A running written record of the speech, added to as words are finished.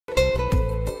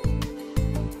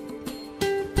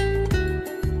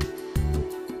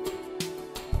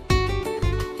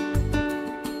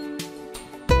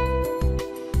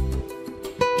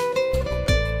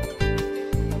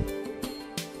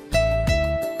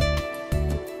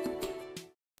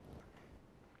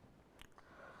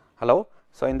Hello.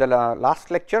 So, in the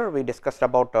last lecture we discussed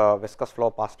about viscous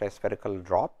flow past a spherical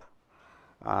drop,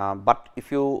 but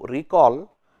if you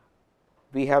recall,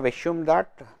 we have assumed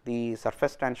that the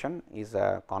surface tension is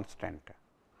a constant.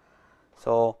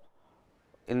 So,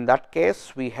 in that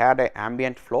case we had a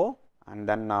ambient flow and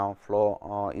then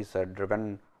flow is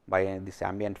driven by this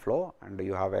ambient flow and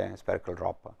you have a spherical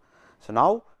drop. So,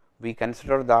 now we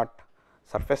consider that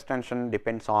surface tension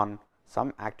depends on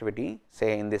some activity,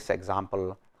 say in this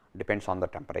example depends on the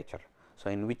temperature. So,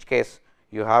 in which case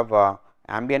you have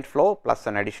ambient flow plus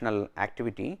an additional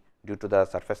activity due to the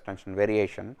surface tension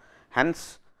variation.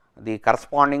 Hence, the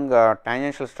corresponding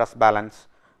tangential stress balance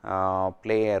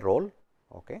play a role.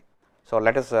 Okay. So,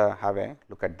 let us have a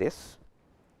look at this.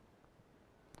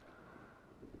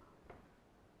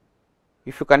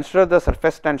 If you consider the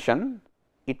surface tension,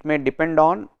 it may depend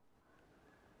on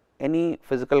any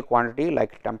physical quantity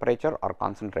like temperature or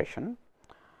concentration,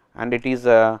 and it is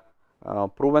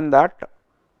proven that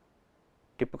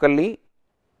typically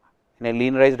in a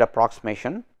linearized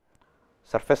approximation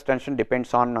surface tension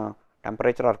depends on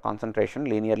temperature or concentration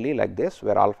linearly like this,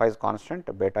 where alpha is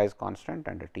constant, beta is constant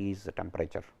and T is the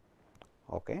temperature.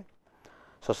 Okay.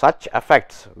 So, such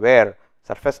effects where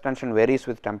surface tension varies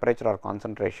with temperature or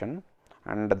concentration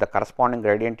and the corresponding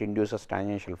gradient induces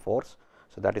tangential force.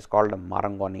 So, that is called a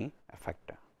Marangoni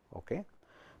effect. Okay.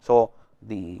 So,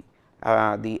 the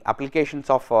applications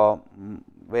of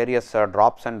various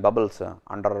drops and bubbles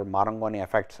under Marangoni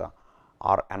effects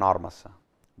are enormous,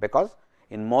 because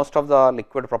in most of the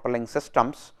liquid propelling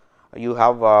systems you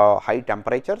have high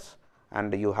temperatures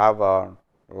and you have a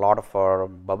lot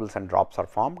of bubbles and drops are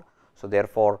formed. So,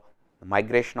 therefore, the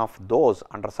migration of those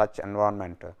under such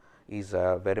environment is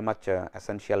very much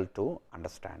essential to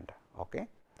understand. Okay.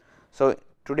 So,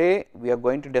 today we are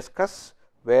going to discuss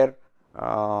where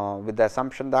with the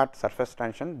assumption that surface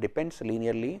tension depends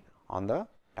linearly on the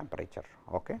temperature.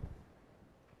 Okay.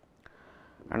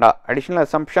 And additional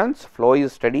assumptions: flow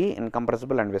is steady,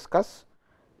 incompressible and viscous,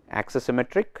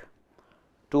 axisymmetric,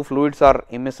 two fluids are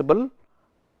immiscible,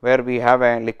 where we have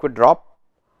a liquid drop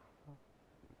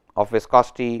of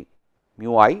viscosity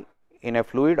mu I in a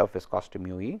fluid of viscosity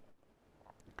mu E.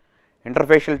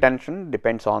 Interfacial tension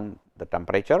depends on the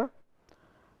temperature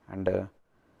and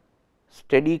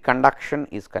steady conduction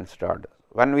is considered.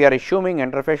 When we are assuming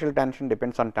interfacial tension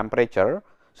depends on temperature,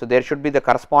 so there should be the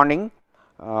corresponding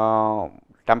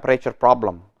temperature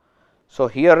problem. So,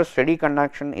 here steady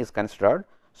conduction is considered.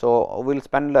 So, we will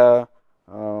spend a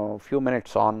few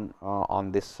minutes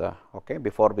on this okay,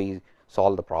 before we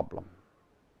solve the problem.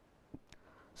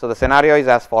 So, the scenario is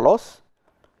as follows: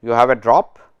 you have a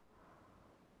drop.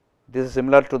 This is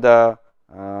similar to the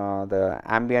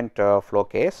ambient flow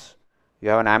case. You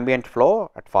have an ambient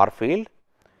flow at far field.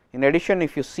 In addition,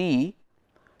 if you see,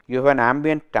 you have an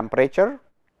ambient temperature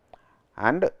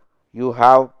and you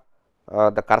have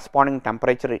the corresponding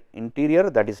temperature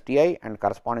interior, that is T I, and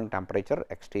corresponding temperature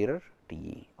exterior T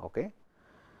E. Okay.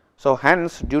 So,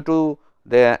 hence due to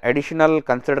the additional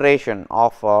consideration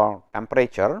of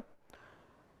temperature,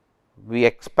 we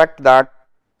expect that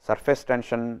surface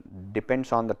tension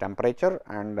depends on the temperature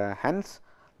and hence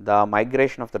the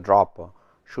migration of the drop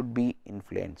should be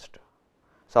influenced.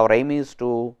 So, our aim is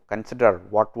to consider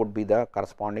what would be the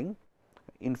corresponding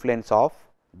influence of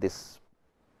this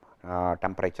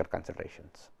temperature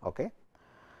considerations. Okay.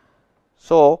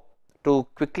 So, to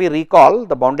quickly recall,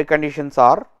 the boundary conditions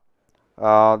are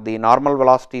the normal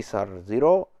velocities are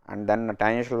 0 and then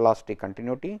tangential velocity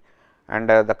continuity, and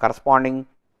the corresponding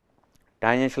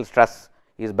tangential stress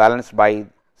is balanced by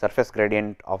surface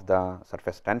gradient of the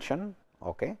surface tension.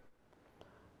 Okay.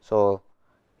 So,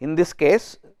 in this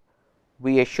case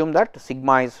we assume that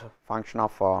sigma is function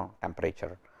of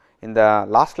temperature. In the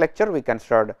last lecture we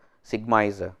considered sigma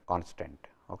is a constant.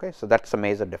 Okay. So, that is a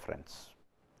major difference.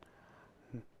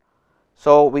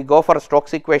 So, we go for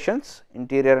Stokes equations,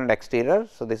 interior and exterior.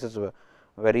 So, this is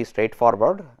very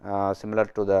straightforward, similar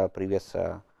to the previous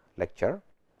lecture.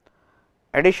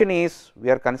 Addition is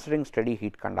we are considering steady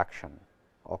heat conduction.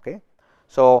 Okay.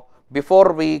 So,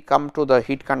 before we come to the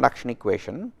heat conduction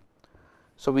equation,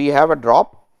 so we have a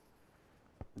drop,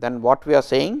 then what we are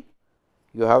saying,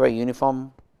 you have a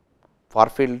uniform far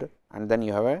field and then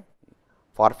you have a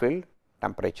far field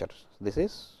temperature. This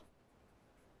is.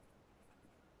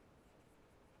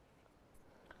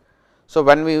 So,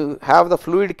 when we have the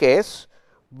fluid case,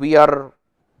 we are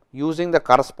using the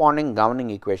corresponding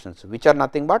governing equations, which are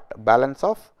nothing but balance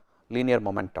of linear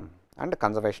momentum and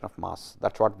conservation of mass.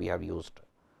 That is what we have used.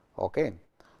 Okay.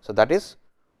 So, that is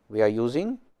we are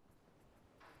using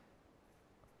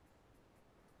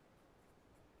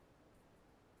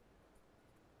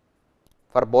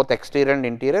for both exterior and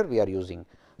interior we are using.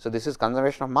 So, this is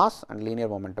conservation of mass and linear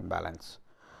momentum balance.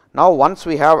 Now, once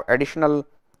we have additional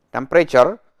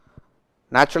temperature,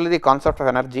 naturally the concept of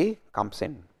energy comes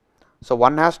in. So,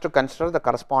 one has to consider the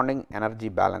corresponding energy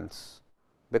balance,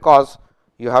 because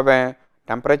you have a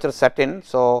temperature set in.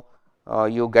 So,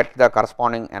 you get the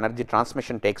corresponding energy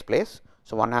transmission takes place.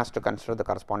 So, one has to consider the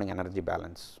corresponding energy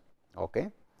balance. Okay.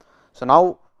 So,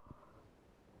 now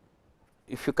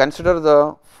if you consider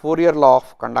the Fourier law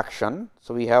of conduction,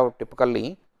 so we have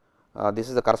typically this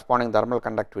is the corresponding thermal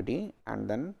conductivity, and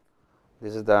then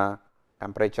this is the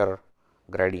temperature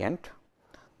gradient.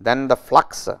 Then the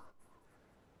flux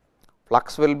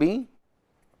will be,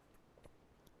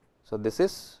 so this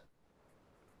is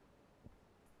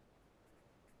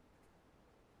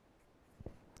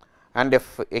and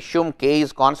if assume k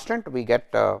is constant, we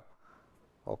get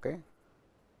okay,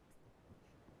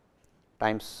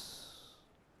 times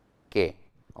k.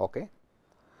 Okay.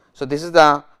 So, this is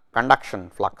the conduction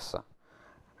flux,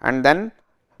 and then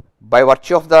by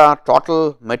virtue of the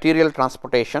total material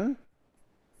transportation,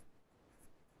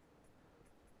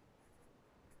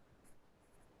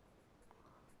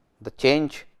 the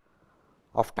change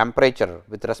of temperature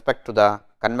with respect to the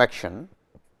convection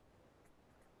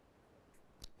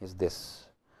is this.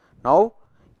 Now,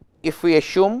 if we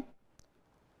assume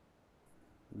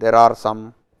there are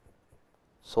some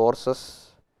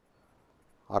sources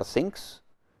or sinks,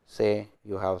 say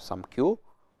you have some q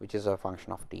which is a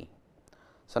function of T.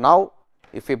 So, now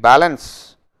if we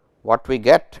balance, what we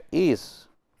get is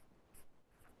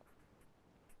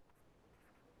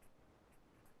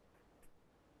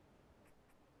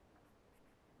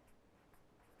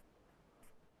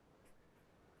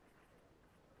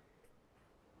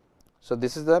so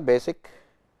this is the basic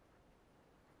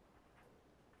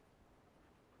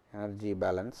energy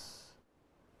balance.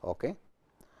 Okay.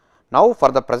 Now,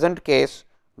 for the present case,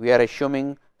 we are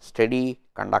assuming steady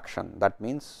conduction, that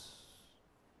means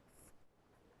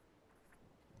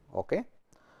okay.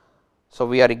 So,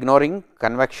 we are ignoring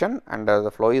convection and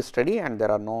the flow is steady and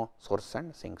there are no sources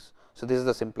and sinks. So, this is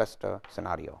the simplest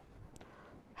scenario.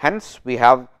 Hence, we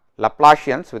have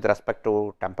Laplacians with respect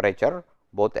to temperature,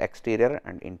 both exterior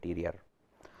and interior.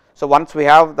 So, once we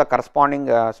have the corresponding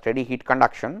steady heat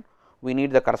conduction, we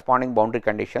need the corresponding boundary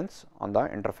conditions on the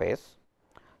interface.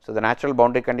 So, the natural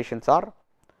boundary conditions are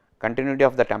continuity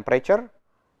of the temperature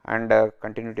and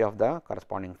continuity of the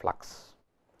corresponding flux,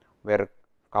 where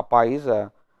kappa is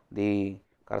the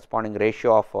corresponding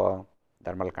ratio of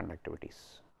thermal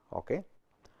conductivities. Okay.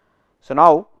 So,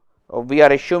 now we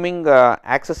are assuming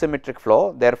axisymmetric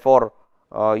flow, therefore,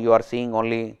 you are seeing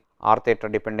only r theta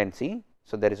dependency.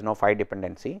 So, there is no phi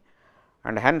dependency,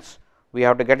 and hence we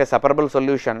have to get a separable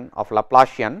solution of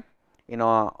Laplacian in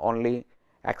only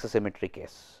axisymmetry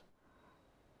case,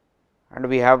 and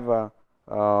we have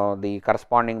the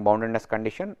corresponding boundedness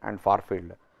condition and far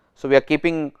field. So, we are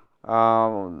keeping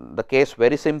the case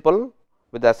very simple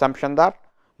with the assumption that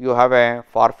you have a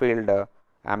far field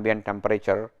ambient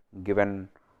temperature given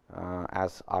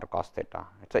as r cos theta.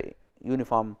 It is a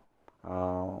uniform,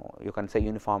 you can say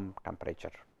uniform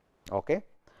temperature. Okay.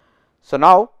 So,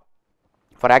 now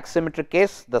for axisymmetric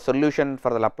case, the solution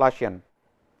for the Laplacian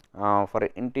for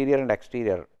interior and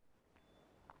exterior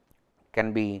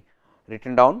can be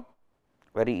written down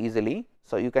very easily.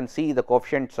 So, you can see the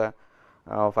coefficients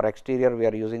for exterior we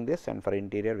are using this, and for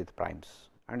interior with primes,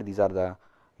 and these are the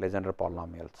Legendre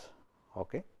polynomials.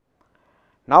 Okay.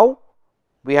 Now,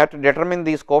 we have to determine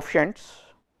these coefficients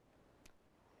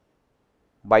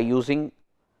by using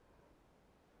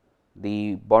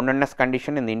the boundedness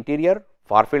condition in the interior,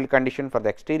 far field condition for the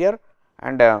exterior,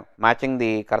 and matching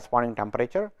the corresponding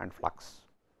temperature and flux.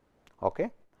 Okay.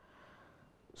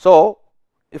 So,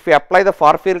 if we apply the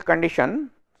far field condition,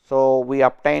 so we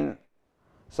obtain,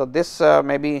 so this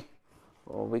maybe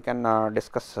we can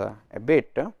discuss a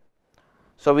bit.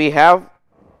 So, we have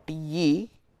T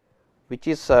e which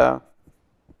is so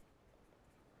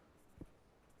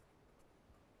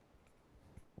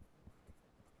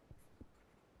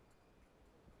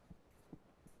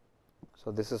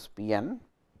this is P n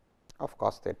of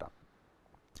cos theta.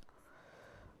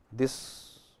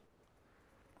 This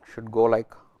should go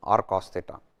like r cos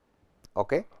theta.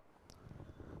 Okay.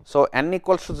 So, n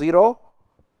equals to 0,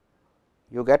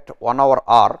 you get 1 over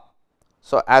r.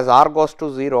 So, as r goes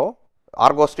to 0,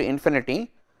 r goes to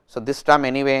infinity. So, this term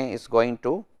anyway is going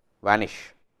to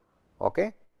vanish,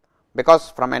 okay, because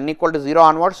from n equal to 0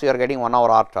 onwards you are getting 1 over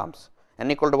r terms,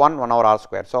 n equal to 1 over r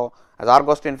square. So, as r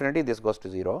goes to infinity, this goes to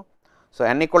 0. So,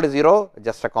 n equal to 0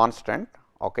 just a constant.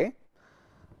 Okay.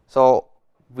 So,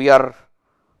 we are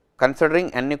considering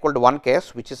n equal to 1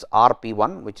 case, which is R P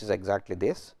 1, which is exactly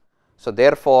this. So,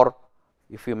 therefore,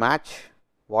 if you match,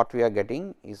 what we are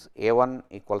getting is A 1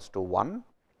 equals to 1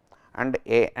 and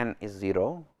A n is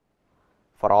 0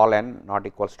 for all n not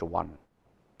equals to 1.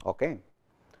 Okay.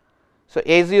 So,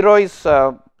 A 0 is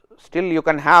still you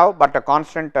can have, but a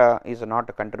constant is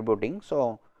not contributing.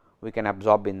 So, we can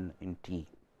absorb in T.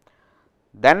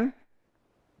 Then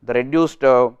the reduced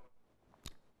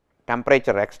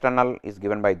temperature external is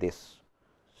given by this.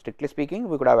 Strictly speaking,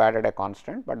 we could have added a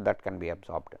constant, but that can be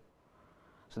absorbed.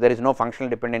 So, there is no functional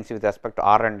dependency with respect to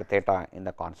r and theta in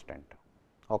the constant.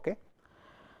 Okay.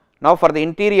 Now, for the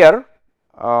interior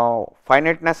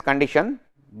finiteness condition,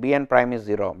 B n prime is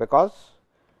 0, because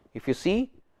if you see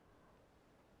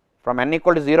from n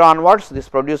equal to 0 onwards, this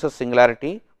produces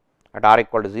singularity at r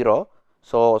equal to 0.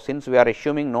 So, since we are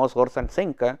assuming no source and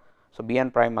sink, so B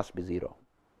n prime must be 0,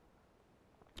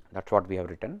 that is what we have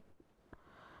written.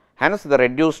 Hence, the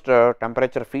reduced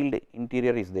temperature field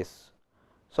interior is this.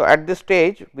 So, at this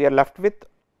stage we are left with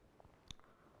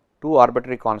two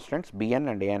arbitrary constants B n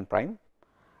and A n prime,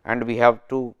 and we have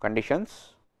two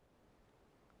conditions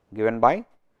given by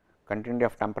continuity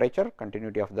of temperature,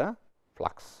 continuity of the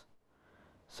flux.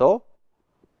 So,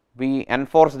 we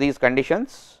enforce these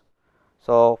conditions.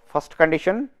 So, first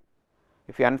condition,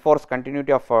 if you enforce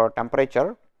continuity of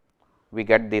temperature, we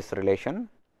get this relation.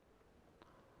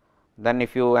 Then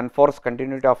if you enforce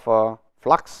continuity of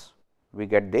flux, we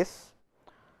get this.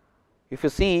 If you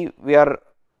see, we are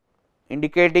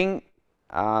indicating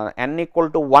n equal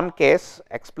to 1 case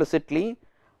explicitly,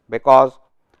 because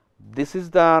this is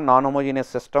the non-homogeneous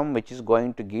system which is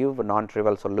going to give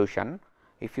non-trivial solution.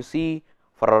 If you see,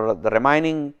 for the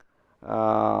remaining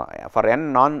for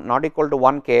n not equal to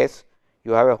 1 case,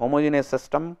 you have a homogeneous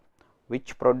system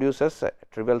which produces a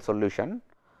trivial solution.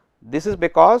 This is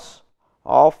because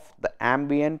of the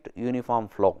ambient uniform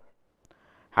flow.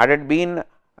 Had it been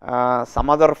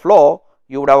some other flow,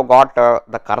 you would have got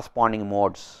the corresponding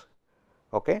modes.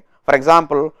 Okay. For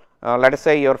example, let us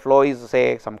say your flow is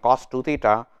say some cos 2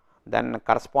 theta, then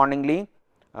correspondingly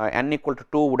n equal to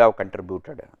 2 would have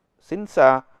contributed. Since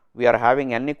we are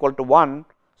having n equal to 1,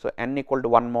 so n equal to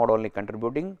 1 mode only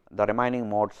contributing, the remaining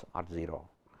modes are 0.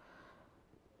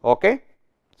 Okay.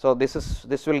 So,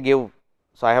 this will give.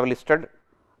 So, I have listed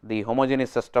the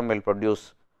homogeneous system will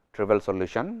produce trivial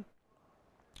solution,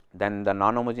 then the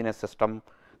non-homogeneous system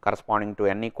corresponding to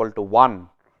n equal to 1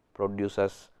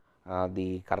 produces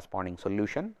the corresponding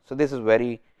solution. So, this is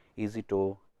very easy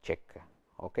to check.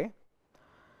 Okay.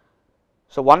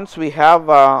 So, once we have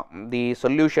the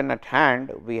solution at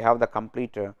hand, we have the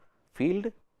complete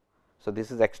field. So,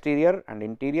 this is exterior and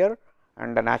interior,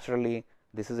 and naturally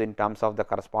this is in terms of the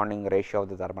corresponding ratio of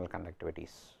the thermal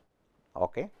conductivities.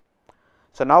 Okay.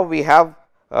 So, now we have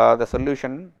the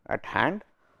solution at hand.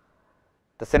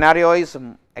 The scenario is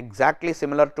exactly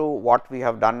similar to what we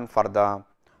have done for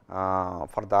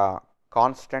the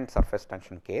constant surface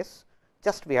tension case,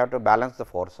 just we have to balance the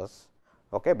forces,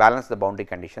 okay, balance the boundary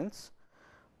conditions.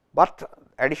 But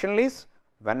additionally,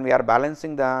 when we are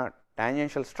balancing the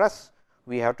tangential stress,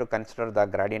 we have to consider the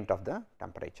gradient of the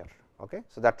temperature. Okay.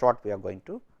 So, that is what we are going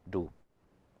to do.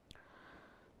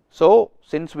 So,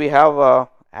 since we have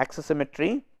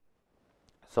axisymmetry,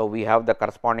 so we have the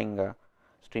corresponding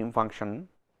stream function.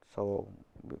 So,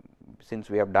 since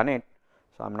we have done it,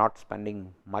 so I am not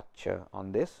spending much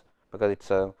on this, because it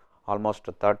is almost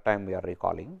a third time we are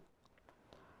recalling.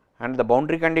 And the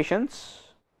boundary conditions,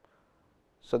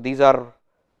 so these are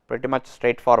pretty much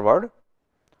straightforward.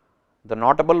 The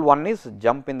notable one is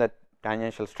jump in the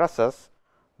tangential stresses,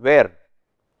 where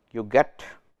you get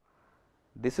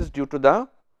this is due to the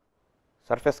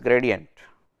surface gradient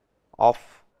of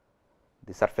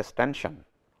the surface tension.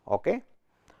 Okay.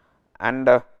 And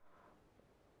a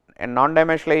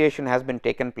non-dimensionalization has been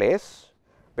taken place,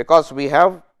 because we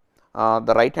have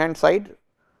the right hand side,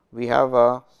 we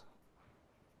have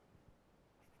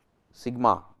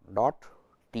sigma dot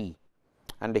T,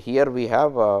 and here we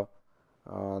have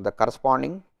the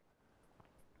corresponding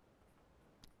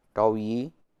tau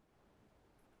E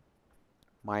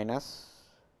minus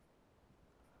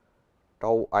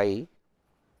tau I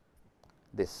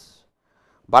this,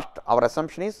 but our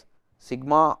assumption is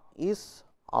sigma is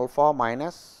alpha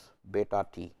minus beta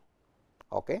T.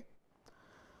 Okay.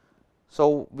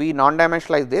 So, we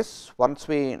non-dimensionalize this. Once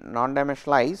we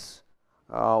non-dimensionalize,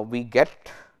 we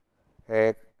get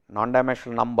a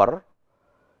non-dimensional number.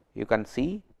 You can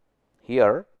see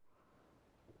here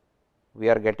we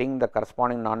are getting the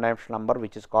corresponding non-dimensional number,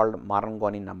 which is called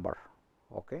Marangoni number.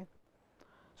 Okay.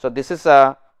 So, this is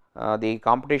the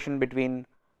competition between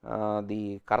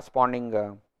the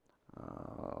corresponding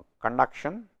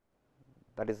conduction,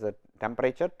 that is the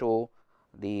temperature, to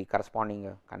the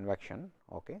corresponding convection.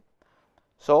 Okay.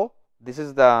 So, this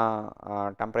is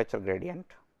the temperature gradient.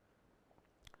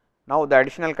 Now, the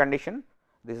additional condition,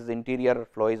 this is interior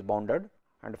flow is bounded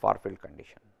and far field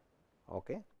condition.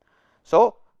 Okay.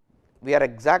 So, we are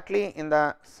exactly in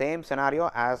the same scenario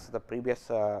as the previous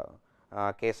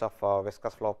case of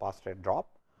viscous flow past a drop.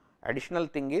 Additional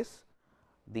thing is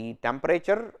the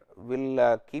temperature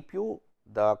will keep you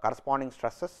the corresponding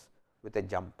stresses with a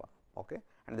jump, okay,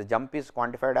 and the jump is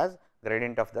quantified as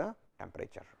gradient of the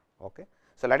temperature. Okay.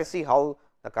 So, let us see how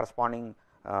the corresponding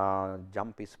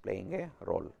jump is playing a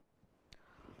role.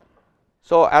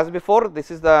 So, as before,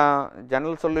 this is the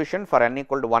general solution for n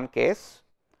equal to 1 case,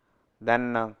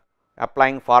 then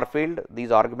applying far field,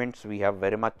 these arguments we have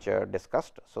very much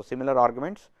discussed. So, similar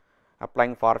arguments,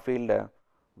 applying far field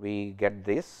we get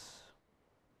this.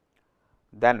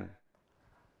 Then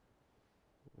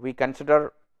we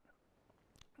consider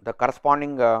the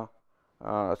corresponding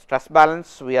stress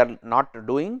balance we are not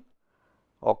doing.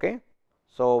 Okay.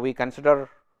 So, we consider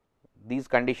these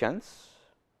conditions,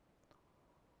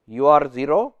 u r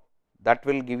 0, that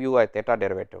will give you a theta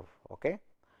derivative, okay,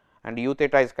 and u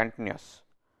theta is continuous.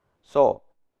 So,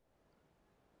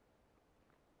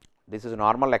 this is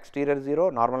normal exterior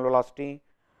 0, normal velocity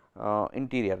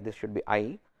interior, this should be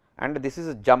I, and this is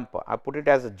a jump, I put it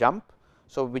as a jump.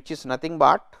 So, which is nothing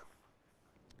but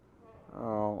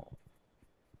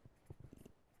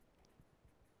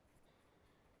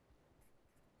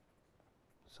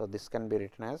so this can be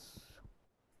written as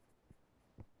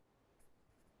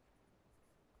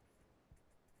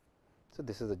so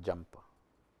this is a jump.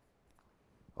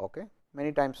 Okay.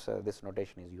 Many times this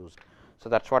notation is used. So,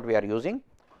 that is what we are using.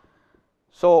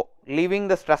 So, leaving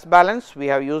the stress balance, we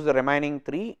have used the remaining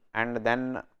 3 and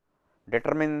then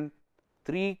determine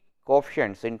 3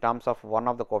 coefficients in terms of one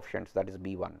of the coefficients, that is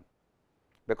B 1,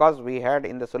 because we had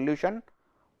in the solution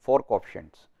 4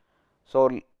 coefficients. So,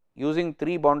 using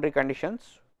 3 boundary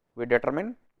conditions, we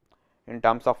determine in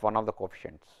terms of one of the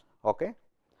coefficients. Okay.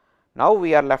 Now,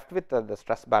 we are left with the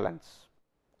stress balance.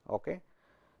 Okay.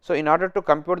 So, in order to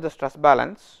compute the stress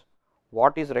balance,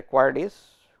 what is required is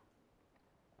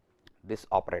this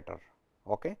operator.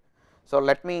 Okay. So,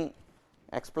 let me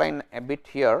explain a bit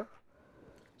here.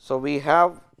 So, we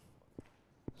have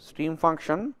stream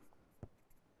function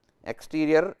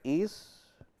exterior is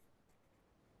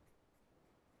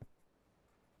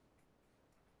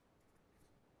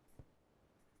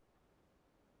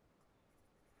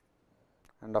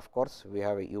and of course, we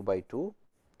have a u by 2,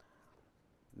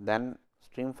 then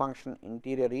stream function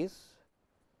interior is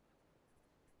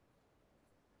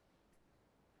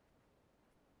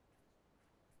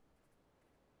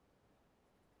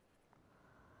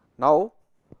now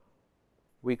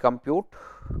we compute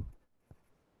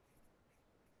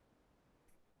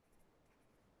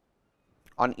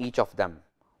on each of them.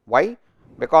 Why?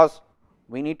 Because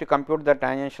we need to compute the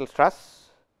tangential stress.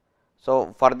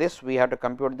 So, for this we have to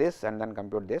compute this and then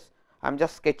compute this. I am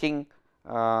just sketching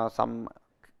some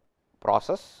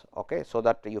process, okay, so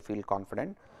that you feel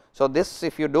confident. So, this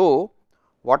if you do,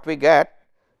 what we get?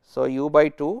 So, u by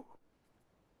 2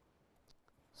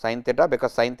 sin theta,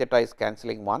 because sin theta is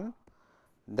cancelling 1,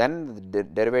 then the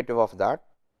derivative of that,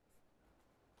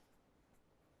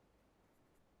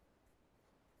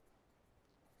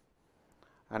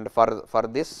 and for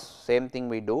this same thing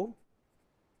we do.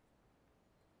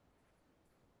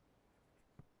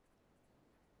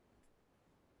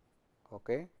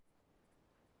 Okay.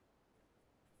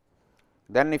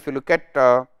 Then if you look at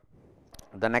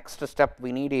the next step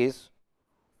we need is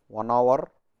 1 over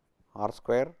r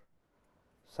square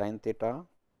sin theta.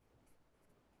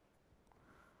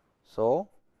 So,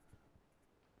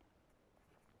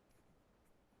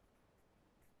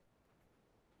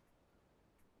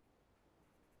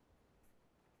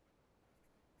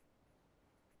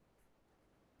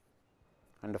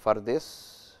 and for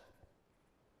this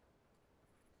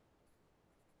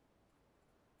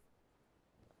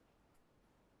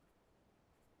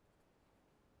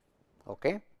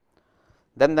okay.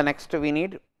 Then the next we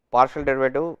need partial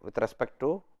derivative with respect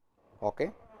to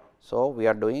okay. So, we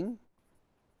are doing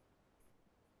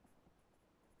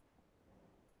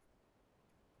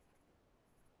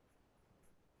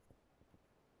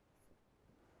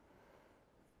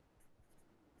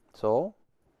so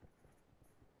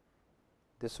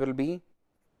this will be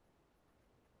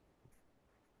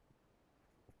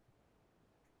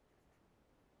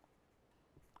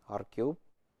r cube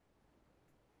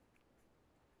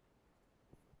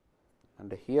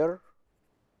and here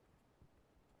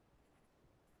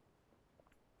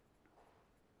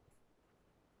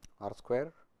r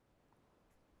square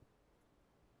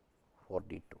 4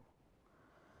 d 2.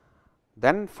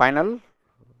 Then final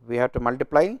we have to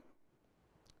multiply.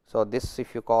 So, this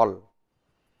if you call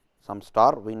some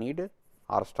star, we need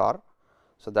r star.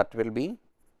 So, that will be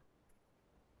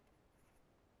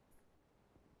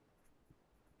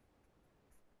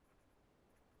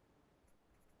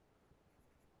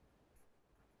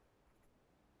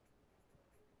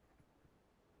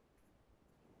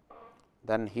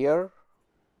then here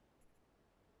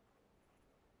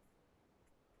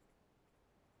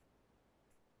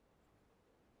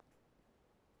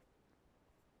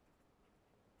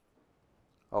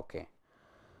okay.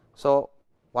 So,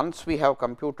 once we have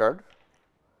computed,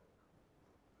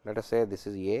 let us say this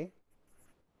is A,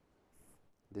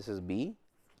 this is B.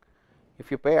 If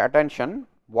you pay attention,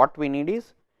 what we need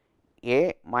is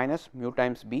A minus mu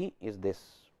times B is this.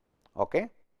 Okay.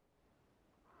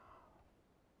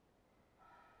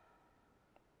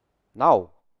 Now,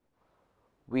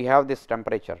 we have this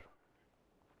temperature,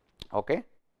 okay,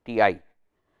 T I.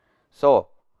 So,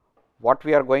 what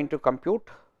we are going to compute?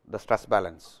 The stress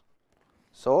balance.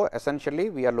 So, essentially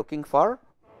we are looking for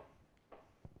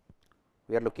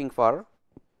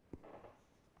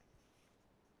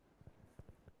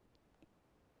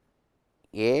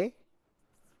A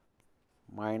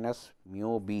minus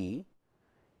mu B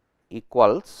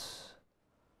equals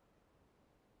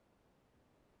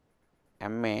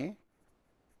m A,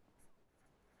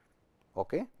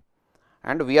 okay,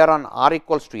 and we are on r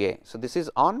equals to A. So, this is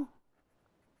on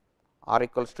r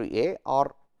equals to A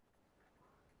or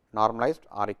normalized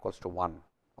r equals to 1,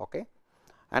 okay,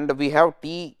 and we have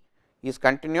T is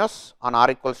continuous on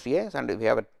r equals to A and we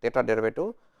have a theta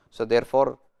derivative. So,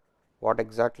 therefore, what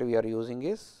exactly we are using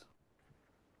is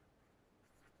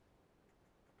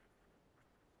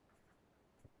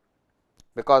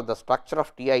because the structure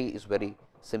of T I is very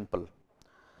simple.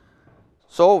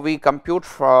 So, we compute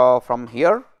from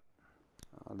here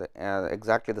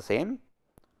exactly the same.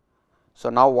 So,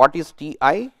 now what is T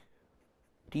I?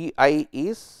 T I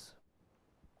is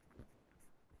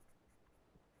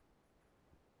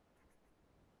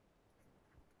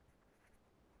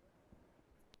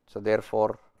so,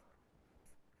 therefore,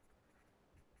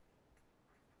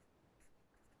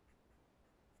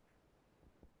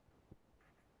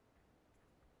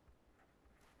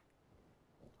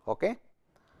 okay.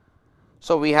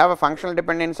 So, we have a functional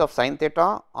dependence of sin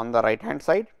theta on the right hand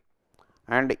side,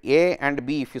 and A and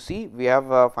B, if you see, we have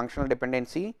a functional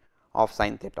dependency of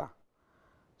sin theta.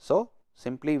 So,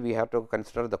 simply we have to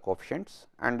consider the coefficients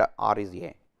and r is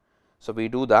A. So, we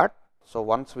do that. So,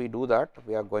 once we do that,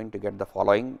 we are going to get the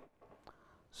following.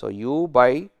 So, u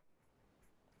by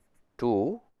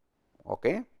 2,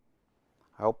 okay.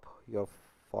 I hope you are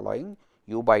following,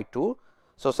 u by 2.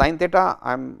 So, sin theta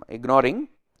I am ignoring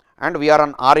and we are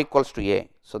on r equals to A.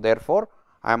 So, therefore,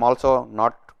 I am also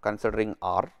not considering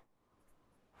r.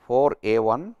 4 A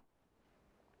 1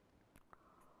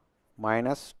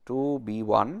 minus 2 B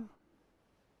 1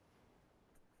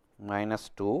 minus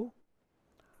 2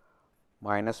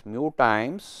 minus mu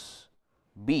times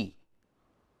B.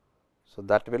 So,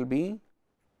 that will be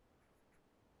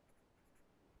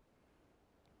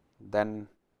then,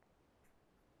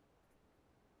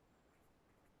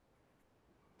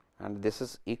 and this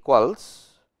is equals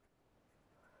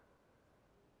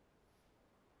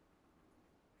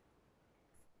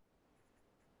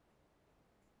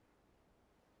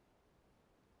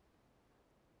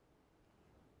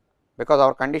because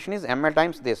our condition is m a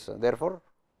times this, therefore,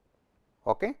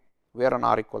 okay, we are on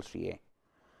r equals to A.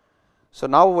 So,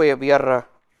 now we are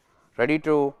ready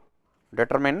to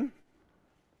determine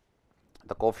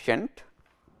the coefficient.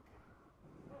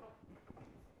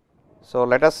 So,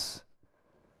 let us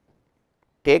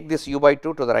take this u by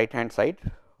 2 to the right hand side.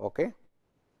 Okay.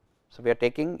 So, we are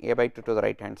taking a by 2 to the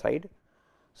right hand side.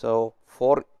 So,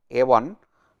 for a 1,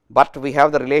 but we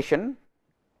have the relation,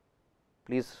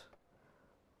 please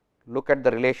look at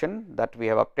the relation that we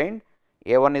have obtained,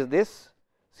 a 1 is this,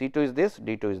 C 2 is this,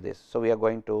 D 2 is this. So, we are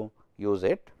going to use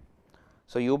it.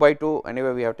 So, u by 2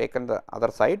 anyway we have taken the other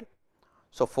side.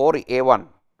 So, for a 1,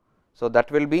 so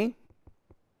that will be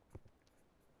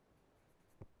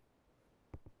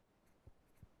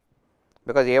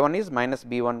because a 1 is minus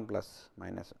b 1 plus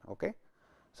minus. Okay.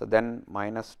 So, then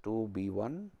minus 2 b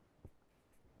 1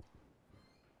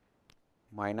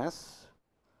 minus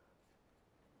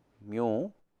mu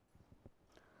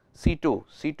C 2,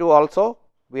 C 2 also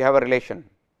we have a relation.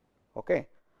 Okay.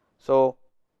 So,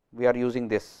 we are using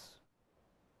this.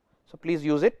 So, please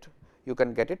use it, you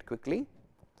can get it quickly.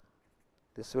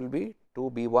 This will be 2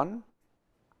 b 1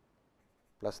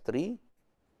 plus 3.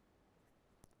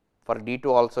 For D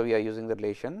 2 also we are using the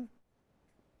relation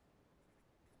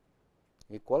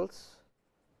equals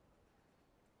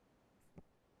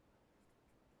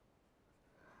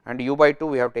and u by 2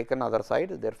 we have taken other side,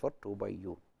 therefore, 2 by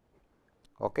u.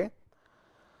 Okay.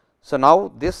 So,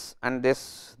 now this and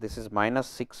this is minus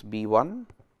 6 b 1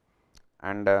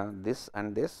 and this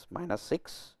and this minus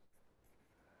 6.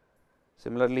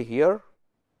 Similarly, here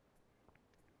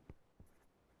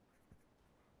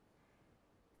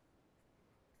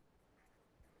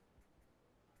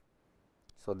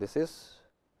so this is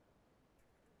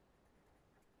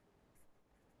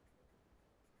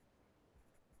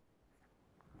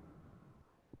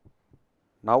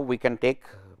now we can take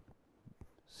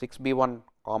 6 b 1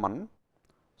 common.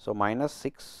 So, minus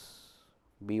 6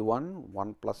 b 1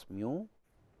 1 plus mu,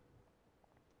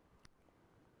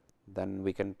 then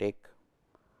we can take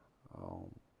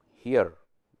here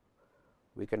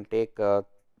we can take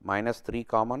minus 3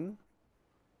 common.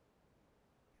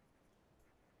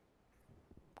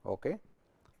 Okay.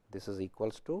 This is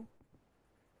equals to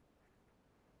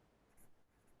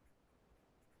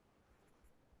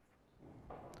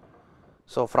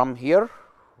so from here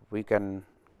we can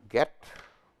get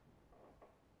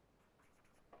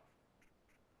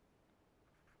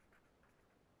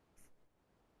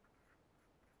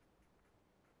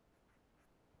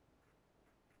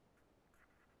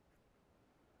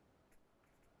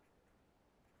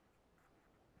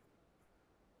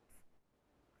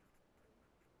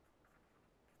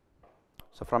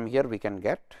so from here we can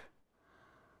get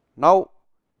now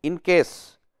in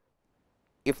case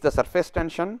if the surface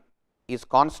tension is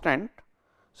constant.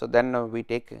 So, then we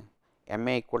take m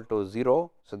a equal to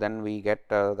 0. So, then we get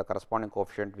the corresponding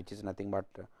coefficient, which is nothing but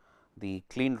the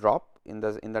clean drop in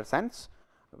the sense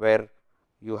where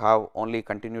you have only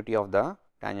continuity of the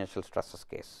tangential stresses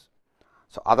case.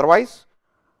 So, otherwise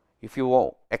if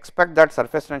you expect that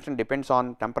surface tension depends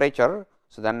on temperature.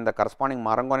 So, then the corresponding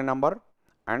Marangoni number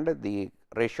and the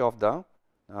ratio of the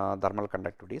thermal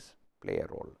conductivities play a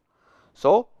role.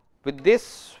 So, with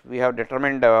this we have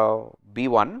determined B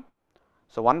 1.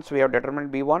 So, once we have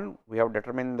determined B 1, we have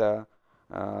determined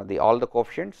the all the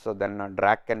coefficients. So, then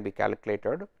drag can be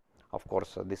calculated. Of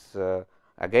course, this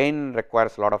again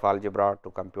requires a lot of algebra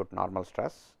to compute normal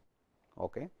stress.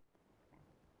 Okay.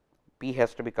 P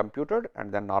has to be computed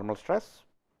and then normal stress,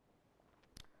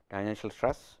 tangential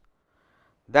stress,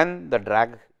 then the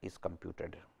drag is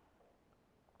computed.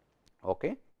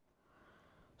 Okay.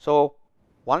 So,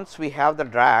 once we have the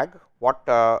drag, what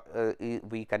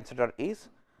we consider is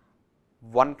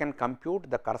one can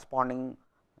compute the corresponding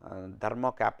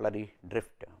thermocapillary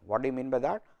drift. What do you mean by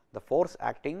that? The force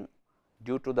acting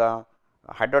due to the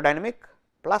hydrodynamic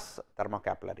plus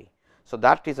thermocapillary. So,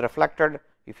 that is reflected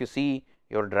if you see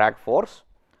your drag force.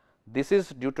 This is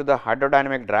due to the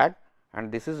hydrodynamic drag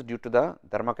and this is due to the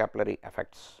thermocapillary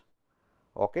effects.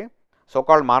 Okay. So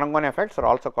called Marangoni effects are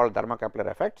also called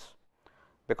thermocapillary effects,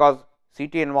 because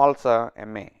CT involves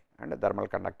MA and thermal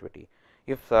conductivity.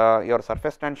 If your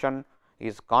surface tension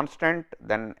is constant,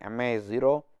 then MA is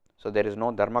 0. So, there is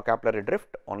no thermocapillary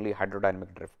drift, only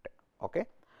hydrodynamic drift. Okay.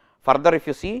 Further, if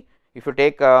you see, if you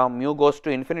take mu goes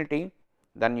to infinity,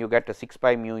 then you get 6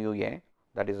 pi mu UA,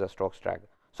 that is the Stokes drag.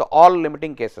 So, all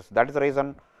limiting cases, that is the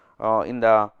reason in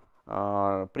the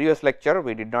previous lecture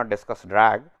we did not discuss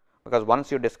drag, because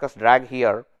once you discuss drag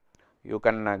here, you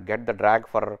can get the drag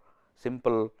for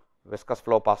simple viscous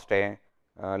flow past a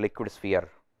liquid sphere,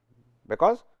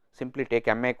 because simply take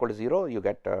m a equal to 0, you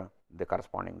get the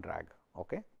corresponding drag.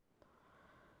 Okay.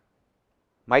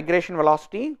 Migration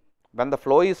velocity, when the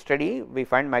flow is steady, we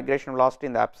find migration velocity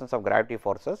in the absence of gravity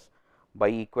forces by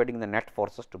equating the net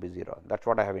forces to be 0, that is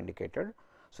what I have indicated.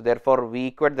 So, therefore, we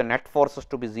equate the net forces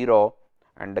to be 0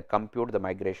 and compute the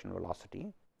migration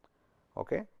velocity.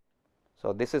 Okay.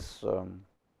 So, this is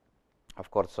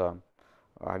of course,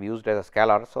 I have used as a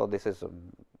scalar. So, this is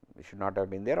should not have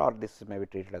been there, or this may be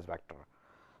treated as vector.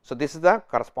 So, this is the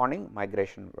corresponding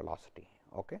migration velocity.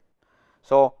 Okay.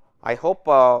 So, I hope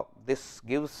this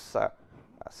gives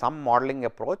some modeling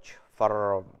approach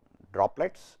for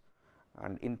droplets,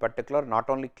 and in particular not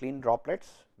only clean droplets,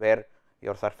 where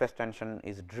your surface tension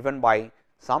is driven by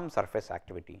some surface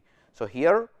activity. So,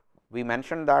 here we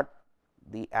mentioned that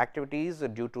the activity is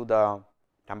due to the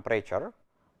temperature,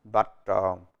 but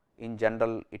in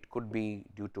general it could be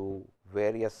due to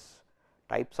various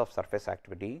types of surface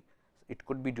activity. It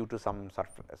could be due to some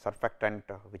surfactant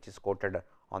which is coated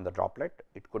on the droplet,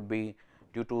 it could be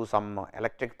due to some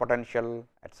electric potential,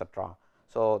 etc.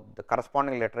 So, the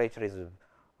corresponding literature is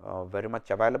very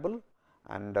much available,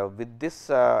 and with this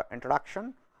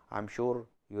introduction I am sure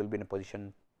you will be in a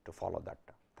position to follow that.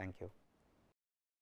 Thank you.